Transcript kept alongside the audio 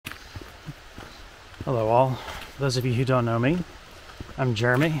Hello all. For those of you who don't know me, I'm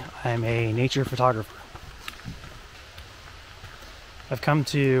Jeremy. I'm a nature photographer. I've come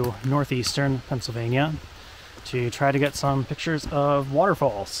to Northeastern, Pennsylvania to try to get some pictures of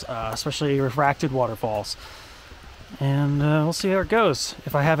waterfalls, especially refracted waterfalls. And we'll see how it goes.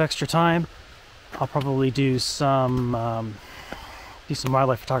 If I have extra time, I'll probably do some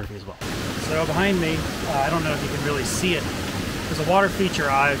wildlife photography as well. So behind me, I don't know if you can really see it. There's a water feature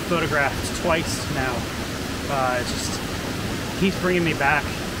I've photographed twice now. It just keeps bringing me back.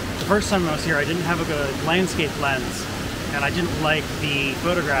 The first time I was here, I didn't have a good landscape lens, and I didn't like the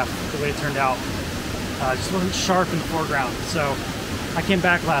photograph the way it turned out. It just wasn't sharp in the foreground. So I came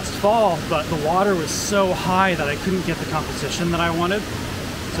back last fall, but the water was so high that I couldn't get the composition that I wanted.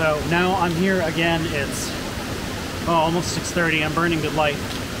 So now I'm here again. It's almost 6:30. I'm burning good light,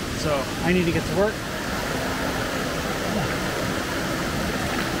 so I need to get to work.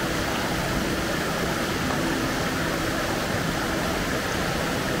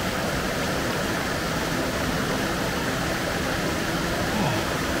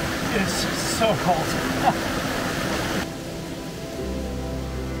 It's so cold.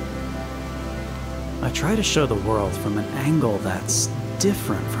 I try to show the world from an angle that's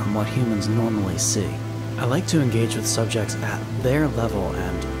different from what humans normally see. I like to engage with subjects at their level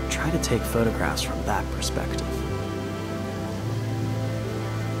and try to take photographs from that perspective.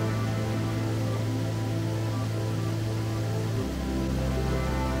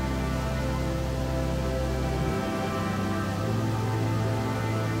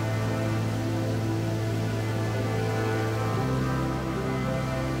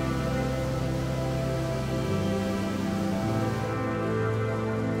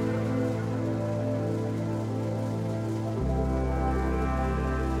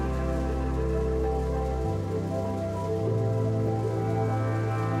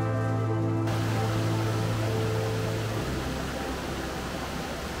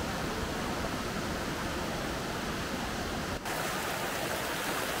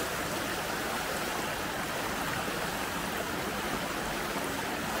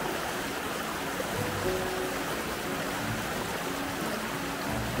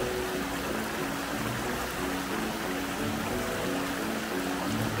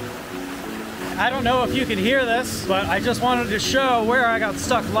 I don't know if you can hear this, but I just wanted to show where I got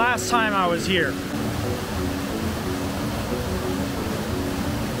stuck last time I was here.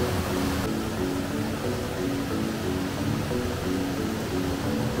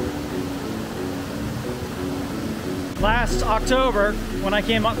 Last October, when I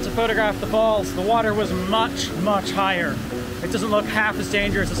came up to photograph the falls, the water was much, much higher. It doesn't look half as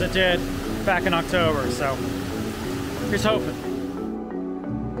dangerous as it did back in October, so here's hoping.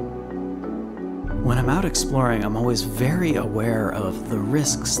 When I'm out exploring, I'm always very aware of the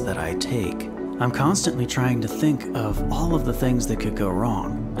risks that I take. I'm constantly trying to think of all of the things that could go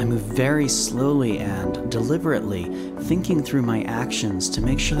wrong. I move very slowly and deliberately, thinking through my actions to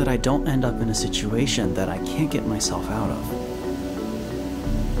make sure that I don't end up in a situation that I can't get myself out of.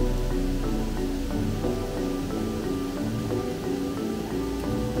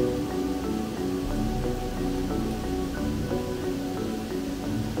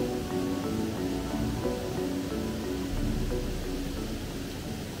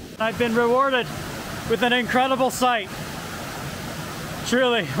 I've been rewarded with an incredible sight.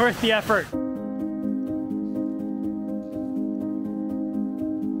 Truly worth the effort.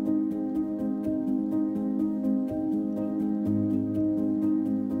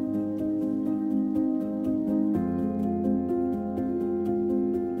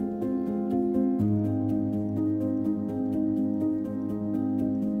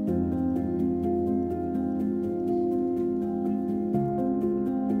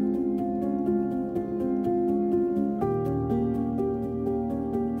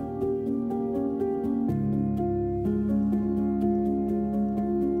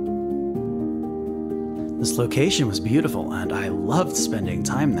 This location was beautiful and I loved spending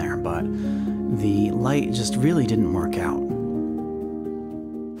time there, but the light just really didn't work out.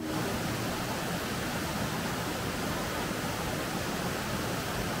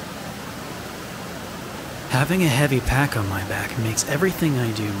 Having a heavy pack on my back makes everything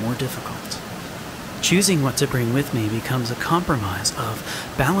I do more difficult. Choosing what to bring with me becomes a compromise of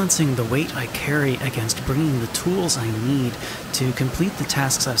balancing the weight I carry against bringing the tools I need to complete the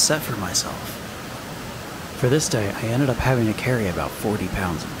tasks I've set for myself. For this day, I ended up having to carry about 40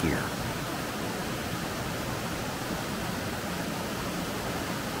 pounds of gear.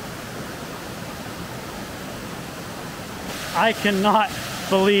 I cannot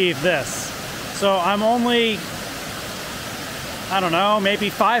believe this. So I'm only I don't know, maybe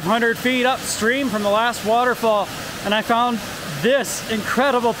 500 feet upstream from the last waterfall, and I found this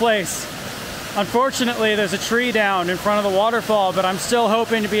incredible place. Unfortunately, there's a tree down in front of the waterfall, but I'm still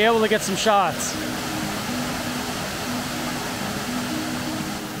hoping to be able to get some shots.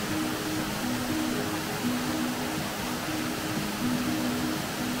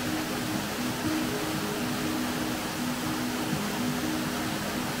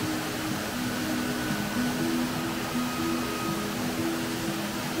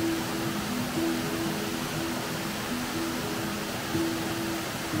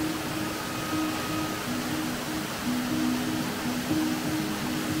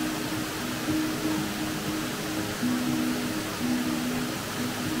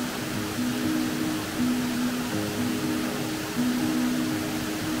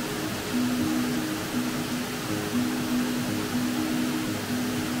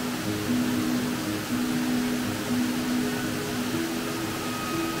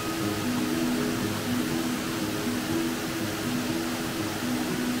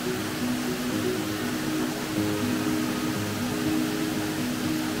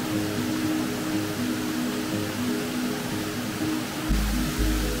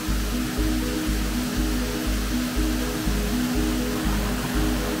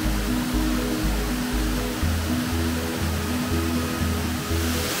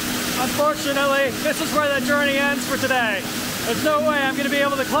 Unfortunately, this is where the journey ends for today. There's no way I'm going to be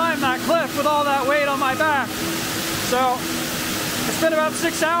able to climb that cliff with all that weight on my back. So, it's been about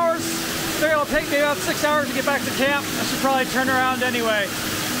 6 hours. I figure it'll take me about 6 hours to get back to camp. I should probably turn around anyway.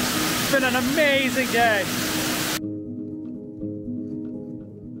 It's been an amazing day.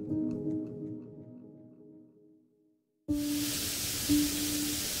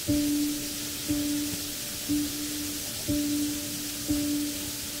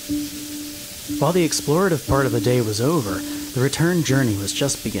 While the explorative part of the day was over, the return journey was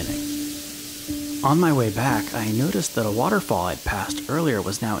just beginning. On my way back, I noticed that a waterfall I'd passed earlier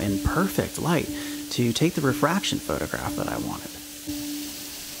was now in perfect light to take the refraction photograph that I wanted.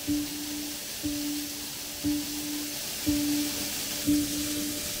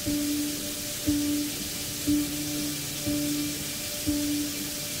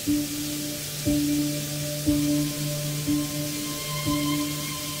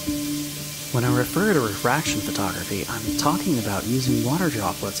 When I refer to refraction photography, I'm talking about using water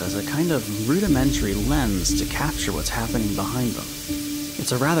droplets as a kind of rudimentary lens to capture what's happening behind them.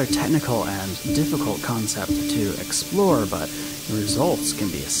 It's a rather technical and difficult concept to explore, but the results can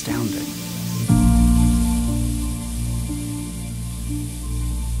be astounding.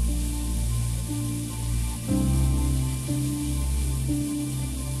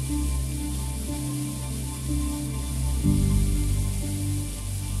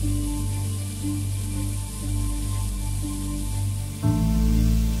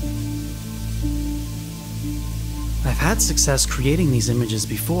 I've had success creating these images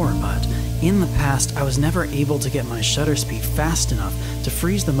before, but in the past I was never able to get my shutter speed fast enough to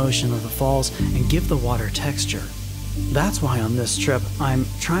freeze the motion of the falls and give the water texture. That's why on this trip I'm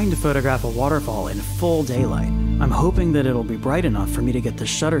trying to photograph a waterfall in full daylight. I'm hoping that it'll be bright enough for me to get the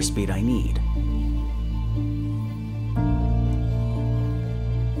shutter speed I need.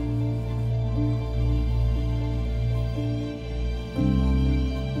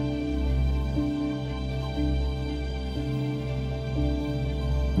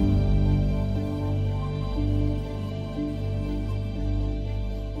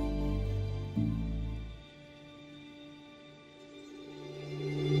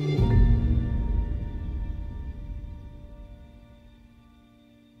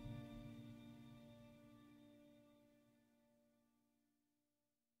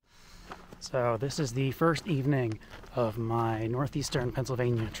 So this is the first evening of my Northeastern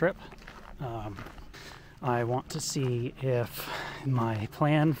Pennsylvania trip. I want to see if my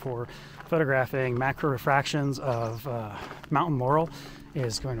plan for photographing macro refractions of mountain laurel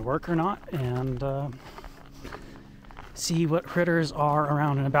is going to work or not, and see what critters are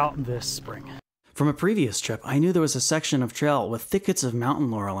around and about this spring. From a previous trip, I knew there was a section of trail with thickets of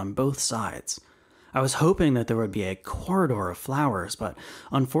mountain laurel on both sides. I was hoping that there would be a corridor of flowers, but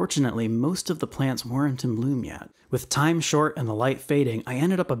unfortunately most of the plants weren't in bloom yet. With time short and the light fading, I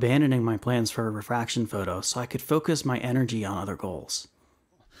ended up abandoning my plans for a refraction photo so I could focus my energy on other goals.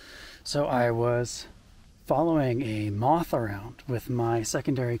 So I was following a moth around with my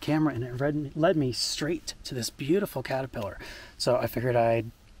secondary camera, and it led me straight to this beautiful caterpillar. So I figured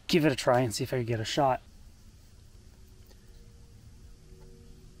I'd give it a try and see if I could get a shot.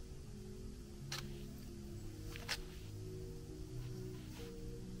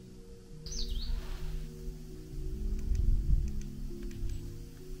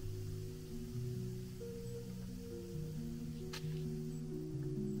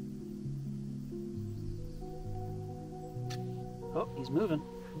 He's moving.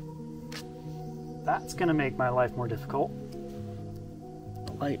 That's gonna make my life more difficult.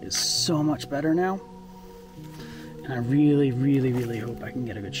 The light is so much better now. And I really, really, really hope I can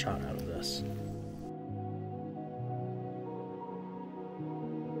get a good shot out of this.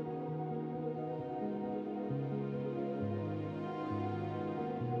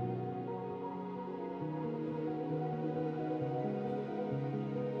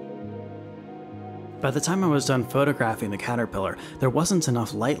 By the time I was done photographing the caterpillar, there wasn't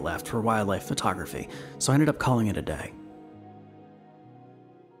enough light left for wildlife photography, so I ended up calling it a day.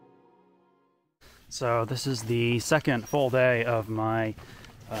 So this is the second full day of my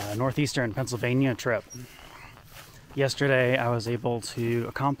Northeastern Pennsylvania trip. Yesterday I was able to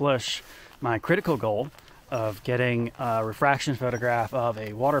accomplish my critical goal of getting a refraction photograph of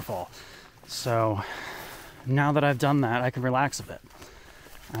a waterfall. So now that I've done that, I can relax a bit.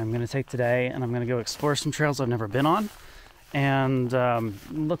 I'm going to take today and I'm going to go explore some trails I've never been on and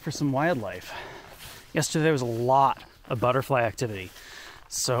look for some wildlife. Yesterday there was a lot of butterfly activity,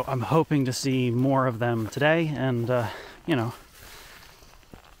 so I'm hoping to see more of them today and, you know,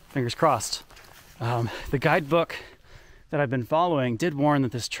 fingers crossed. The guidebook that I've been following did warn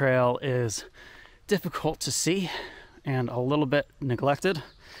that this trail is difficult to see and a little bit neglected.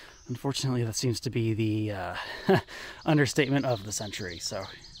 Unfortunately, that seems to be the understatement of the century. So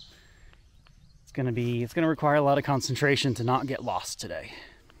it's gonna require a lot of concentration to not get lost today.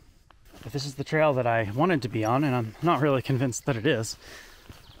 But this is the trail that I wanted to be on, and I'm not really convinced that it is.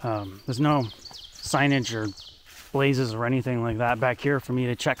 There's no signage or blazes or anything like that back here for me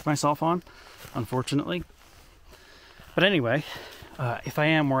to check myself on, unfortunately. But anyway, if I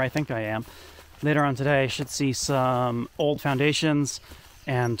am where I think I am, later on today I should see some old foundations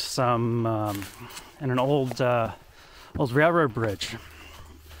and some and an old railroad bridge.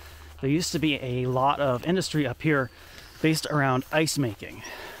 There used to be a lot of industry up here based around ice making.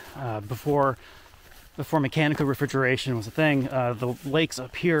 Before mechanical refrigeration was a thing, the lakes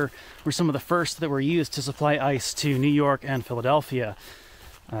up here were some of the first that were used to supply ice to New York and Philadelphia.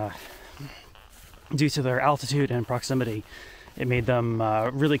 Due to their altitude and proximity, it made them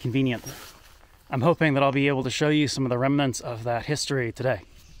really convenient. I'm hoping that I'll be able to show you some of the remnants of that history today.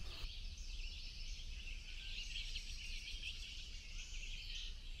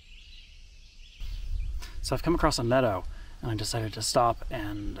 So I've come across a meadow and I decided to stop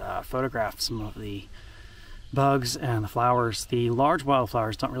and photograph some of the bugs and the flowers. The large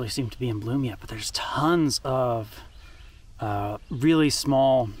wildflowers don't really seem to be in bloom yet, but there's tons of really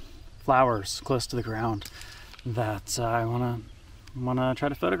small flowers close to the ground that I want to try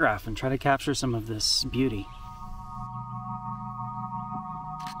to photograph and try to capture some of this beauty.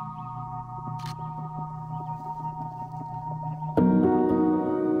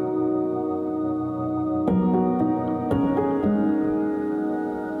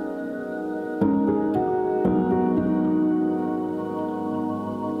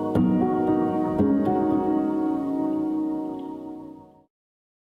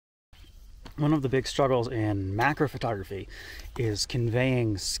 One of the big struggles in macro photography is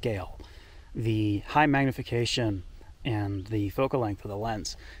conveying scale. The high magnification and the focal length of the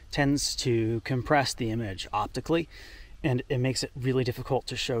lens tends to compress the image optically, and it makes it really difficult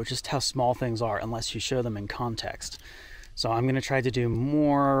to show just how small things are unless you show them in context. So I'm going to try to do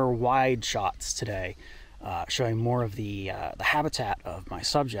more wide shots today, showing more of the habitat of my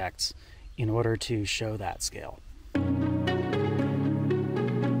subjects in order to show that scale.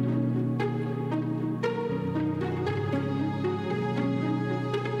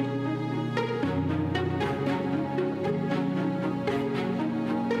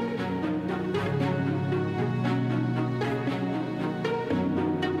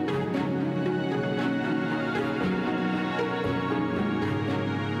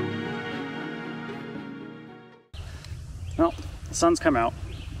 Well, the sun's come out,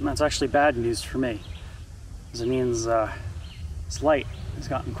 and that's actually bad news for me, because it means this light has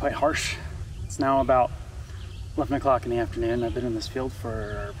gotten quite harsh. It's now about 11 o'clock in the afternoon. I've been in this field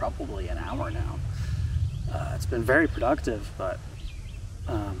for probably an hour now. It's been very productive, but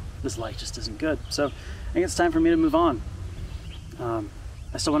this light just isn't good. So I think it's time for me to move on.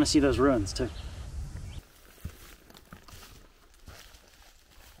 I still want to see those ruins too.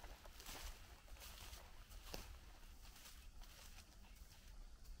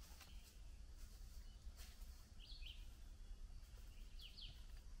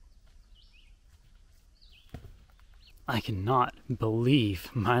 I cannot believe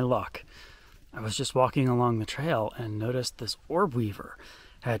my luck. I was just walking along the trail and noticed this orb weaver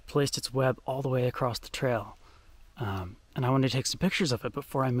had placed its web all the way across the trail. And I wanted to take some pictures of it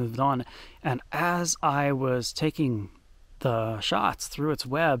before I moved on. And as I was taking the shots through its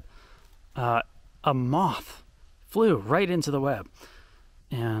web, a moth flew right into the web.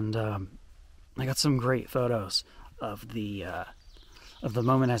 And I got some great photos of the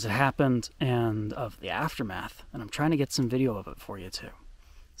moment as it happened and of the aftermath. And I'm trying to get some video of it for you too.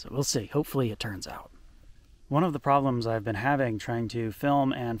 So we'll see. Hopefully it turns out. One of the problems I've been having trying to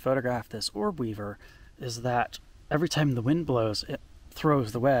film and photograph this orb weaver is that every time the wind blows, it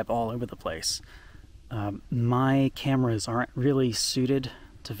throws the web all over the place. My cameras aren't really suited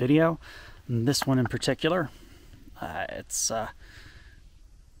to video. And this one in particular, it's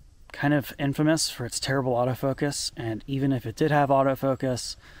kind of infamous for its terrible autofocus, and even if it did have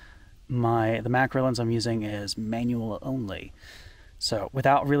autofocus, the macro lens I'm using is manual only. So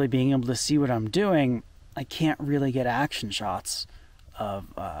without really being able to see what I'm doing, I can't really get action shots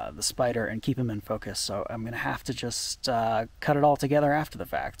of the spider and keep them in focus. So I'm going to have to just cut it all together after the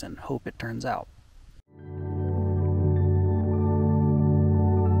fact and hope it turns out.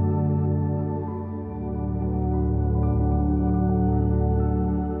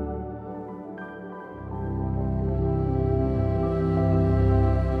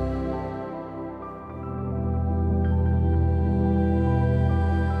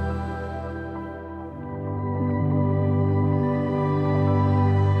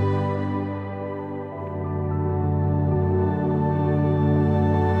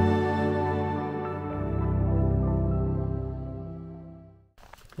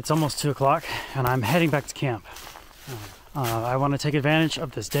 It's almost 2 o'clock and I'm heading back to camp. I want to take advantage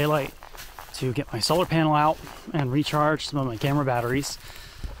of this daylight to get my solar panel out and recharge some of my camera batteries.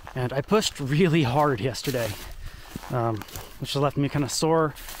 And I pushed really hard yesterday, which left me kind of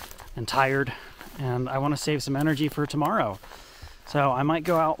sore and tired, and I want to save some energy for tomorrow. So I might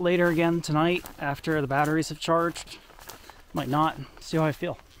go out later again tonight after the batteries have charged. Might not. See how I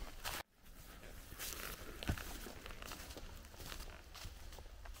feel.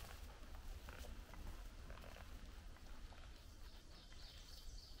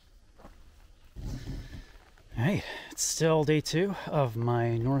 Alright, it's still day 2 of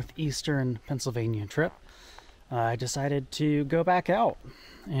my Northeastern Pennsylvania trip. I decided to go back out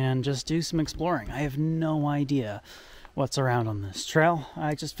and just do some exploring. I have no idea what's around on this trail.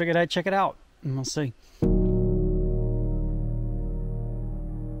 I just figured I'd check it out, and we'll see.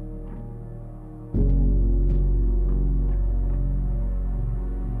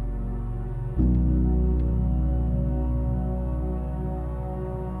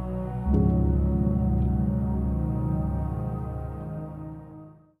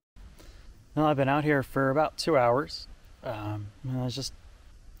 Well, I've been out here for about 2 hours.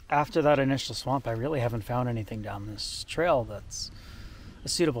 After that initial swamp, I really haven't found anything down this trail that's a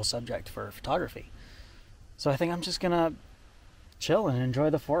suitable subject for photography. So I think I'm just gonna chill and enjoy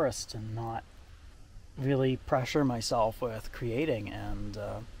the forest and not really pressure myself with creating, and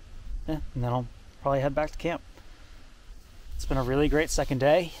then I'll probably head back to camp. It's been a really great second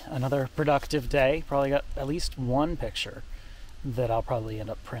day, another productive day. Probably got at least one picture that I'll probably end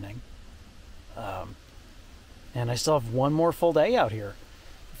up printing. And I still have one more full day out here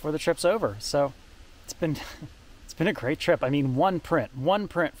before the trip's over. So it's been a great trip. I mean, one print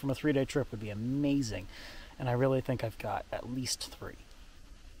from a 3-day trip would be amazing. And I really think I've got at least 3.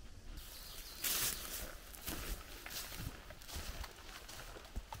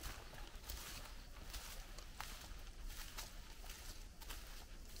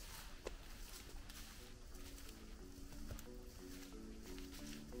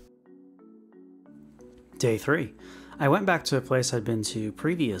 Day 3. I went back to a place I'd been to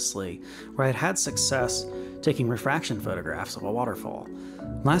previously where I'd had success taking refraction photographs of a waterfall.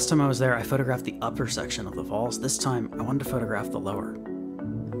 Last time I was there, I photographed the upper section of the falls. This time, I wanted to photograph the lower.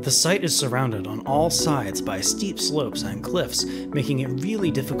 The site is surrounded on all sides by steep slopes and cliffs, making it really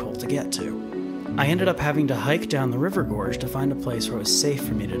difficult to get to. I ended up having to hike down the river gorge to find a place where it was safe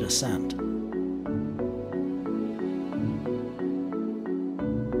for me to descend.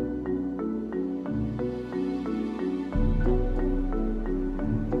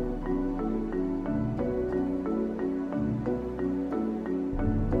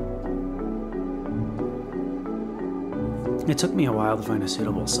 It took me a while to find a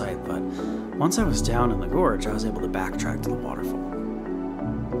suitable site, but once I was down in the gorge, I was able to backtrack to the waterfall.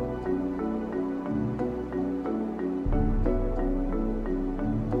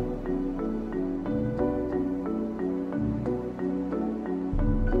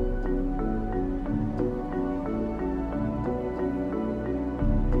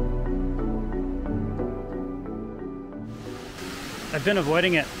 I've been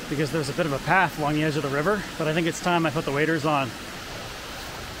avoiding it because there's a bit of a path along the edge of the river, but I think it's time I put the waders on.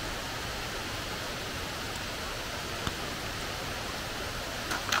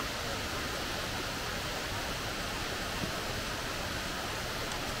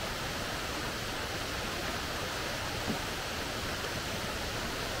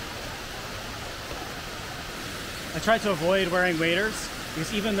 tried to avoid wearing waders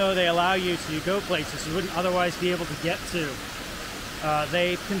because even though they allow you to go places you wouldn't otherwise be able to get to,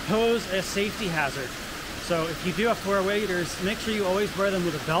 they can pose a safety hazard. So if you do have to wear waders, make sure you always wear them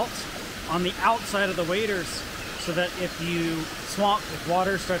with a belt on the outside of the waders so that if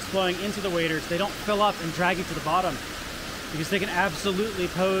water starts flowing into the waders, they don't fill up and drag you to the bottom because they can absolutely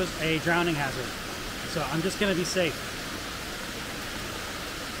pose a drowning hazard. So I'm just going to be safe.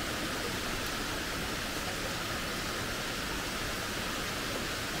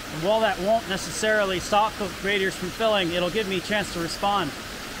 And while that won't necessarily stop the waders from filling, it'll give me a chance to respond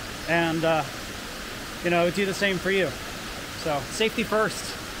and do the same for you. So safety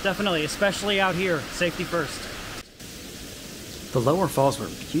first, definitely, especially out here, safety first. The lower falls were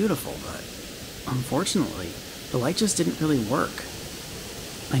beautiful, but unfortunately, the light just didn't really work.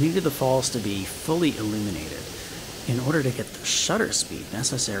 I needed the falls to be fully illuminated in order to get the shutter speed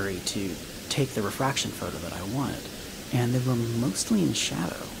necessary to take the refraction photo that I wanted, and they were mostly in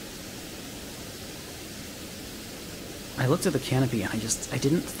shadow. I looked at the canopy and I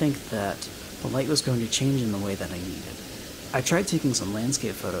didn't think that the light was going to change in the way that I needed. I tried taking some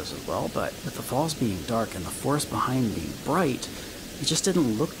landscape photos as well, but with the falls being dark and the forest behind being bright, it just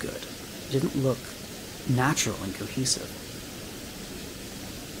didn't look good. It didn't look natural and cohesive.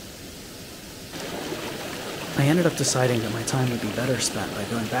 I ended up deciding that my time would be better spent by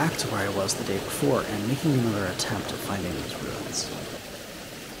going back to where I was the day before and making another attempt at finding these ruins.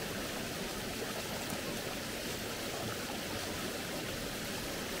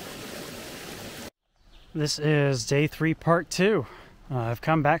 This is day 3, part 2. I've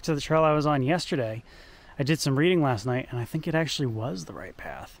come back to the trail I was on yesterday. I did some reading last night, and I think it actually was the right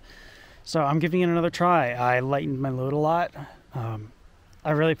path. So I'm giving it another try. I lightened my load a lot.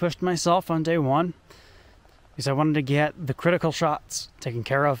 I really pushed myself on day 1 because I wanted to get the critical shots taken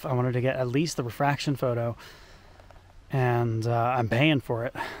care of. I wanted to get at least the refraction photo, and I'm paying for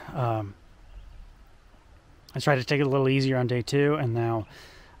it. I tried to take it a little easier on day 2, and now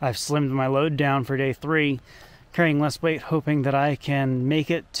I've slimmed my load down for day 3, carrying less weight, hoping that I can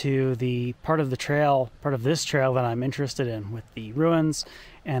make it to the part of this trail that I'm interested in, with the ruins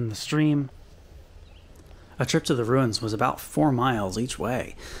and the stream. A trip to the ruins was about 4 miles each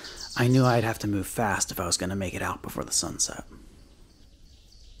way. I knew I'd have to move fast if I was going to make it out before the sunset.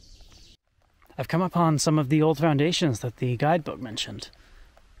 I've come upon some of the old foundations that the guidebook mentioned.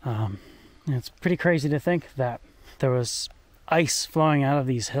 It's pretty crazy to think that there was ice flowing out of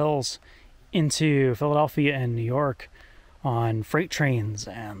these hills into Philadelphia and New York on freight trains,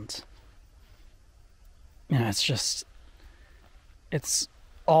 and it's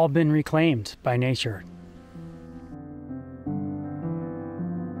all been reclaimed by nature.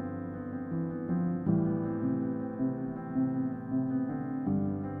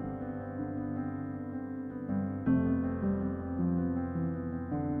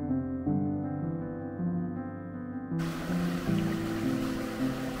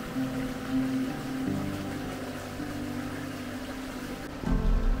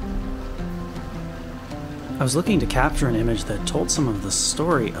 I was looking to capture an image that told some of the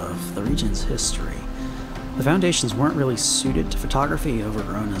story of the region's history. The foundations weren't really suited to photography,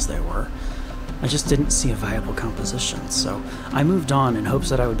 overgrown as they were. I just didn't see a viable composition, so I moved on in hopes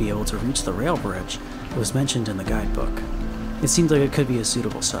that I would be able to reach the rail bridge that was mentioned in the guidebook. It seemed like it could be a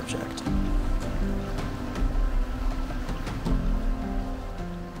suitable subject.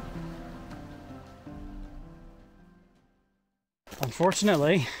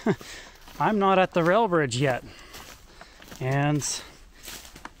 Unfortunately, I'm not at the rail bridge yet, and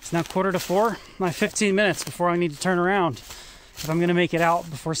it's now 3:45. I have 15 minutes before I need to turn around if I'm going to make it out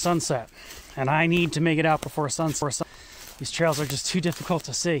before sunset, and I need to make it out before sunset. These trails are just too difficult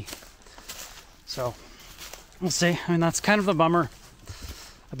to see, so we'll see. I mean, that's kind of the bummer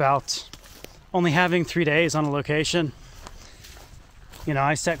about only having 3 days on a location.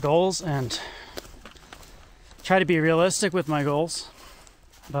 I set goals and try to be realistic with my goals,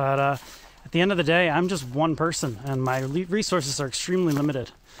 but at the end of the day, I'm just one person, and my resources are extremely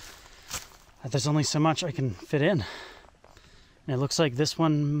limited. There's only so much I can fit in. And it looks like this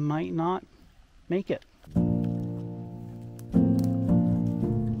one might not make it.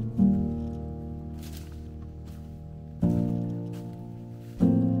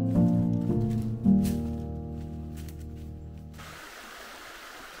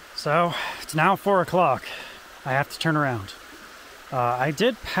 So, it's now 4 o'clock. I have to turn around. I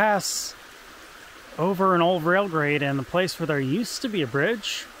did pass over an old rail grade and the place where there used to be a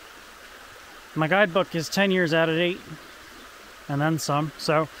bridge. My guidebook is 10 years out of date, and then some,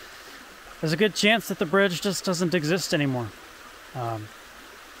 so there's a good chance that the bridge just doesn't exist anymore.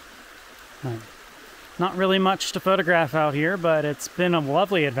 Not really much to photograph out here, but it's been a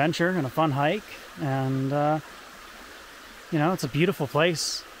lovely adventure and a fun hike, and you know, it's a beautiful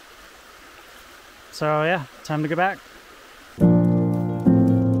place. So yeah, time to go back.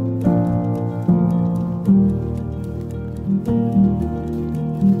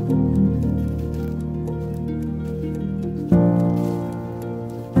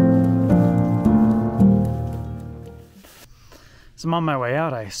 So I'm on my way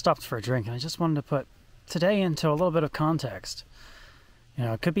out, I stopped for a drink, and I just wanted to put today into a little bit of context. You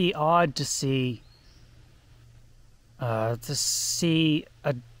know, it could be odd to see a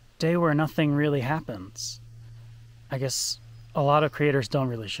day where nothing really happens. I guess a lot of creators don't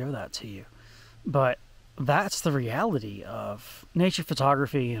really show that to you, but that's the reality of nature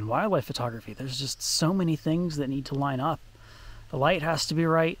photography and wildlife photography. There's just so many things that need to line up. The light has to be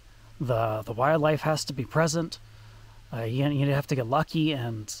right, the wildlife has to be present. You have to get lucky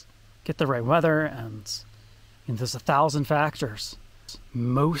and get the right weather, and there's 1,000 factors.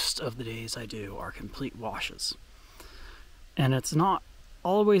 Most of the days I do are complete washes. And it's not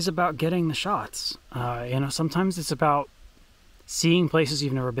always about getting the shots. You know, sometimes it's about seeing places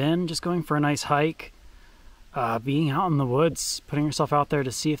you've never been, just going for a nice hike, being out in the woods, putting yourself out there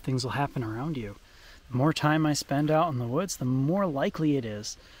to see if things will happen around you. The more time I spend out in the woods, the more likely it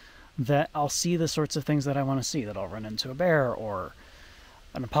is that I'll see the sorts of things that I want to see, that I'll run into a bear or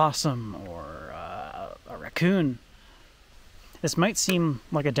an opossum or a raccoon. This might seem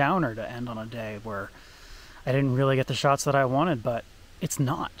like a downer to end on a day where I didn't really get the shots that I wanted, but it's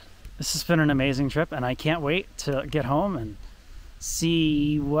not. This has been an amazing trip, and I can't wait to get home and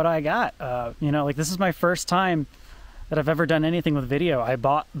see what I got. You know, like, this is my first time that I've ever done anything with video. I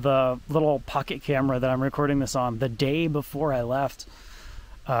bought the little pocket camera that I'm recording this on the day before I left.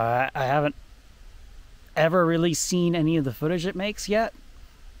 I haven't ever really seen any of the footage it makes yet,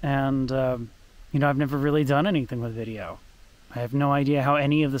 and you know, I've never really done anything with video. I have no idea how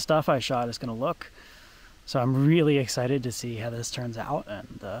any of the stuff I shot is going to look, so I'm really excited to see how this turns out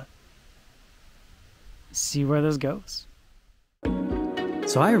and see where this goes.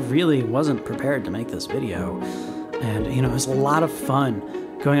 So I really wasn't prepared to make this video, and you know, it was a lot of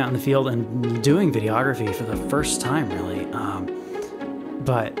fun going out in the field and doing videography for the first time, really.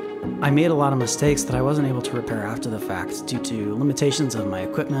 But I made a lot of mistakes that I wasn't able to repair after the fact due to limitations of my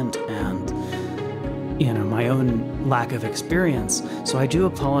equipment and, you know, my own lack of experience. So I do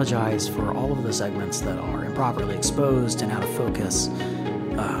apologize for all of the segments that are improperly exposed and out of focus.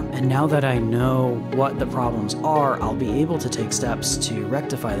 And now that I know what the problems are, I'll be able to take steps to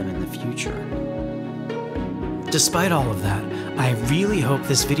rectify them in the future. Despite all of that, I really hope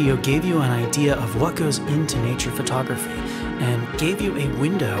this video gave you an idea of what goes into nature photography and gave you a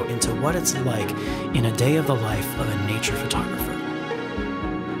window into what it's like in a day of the life of a nature photographer.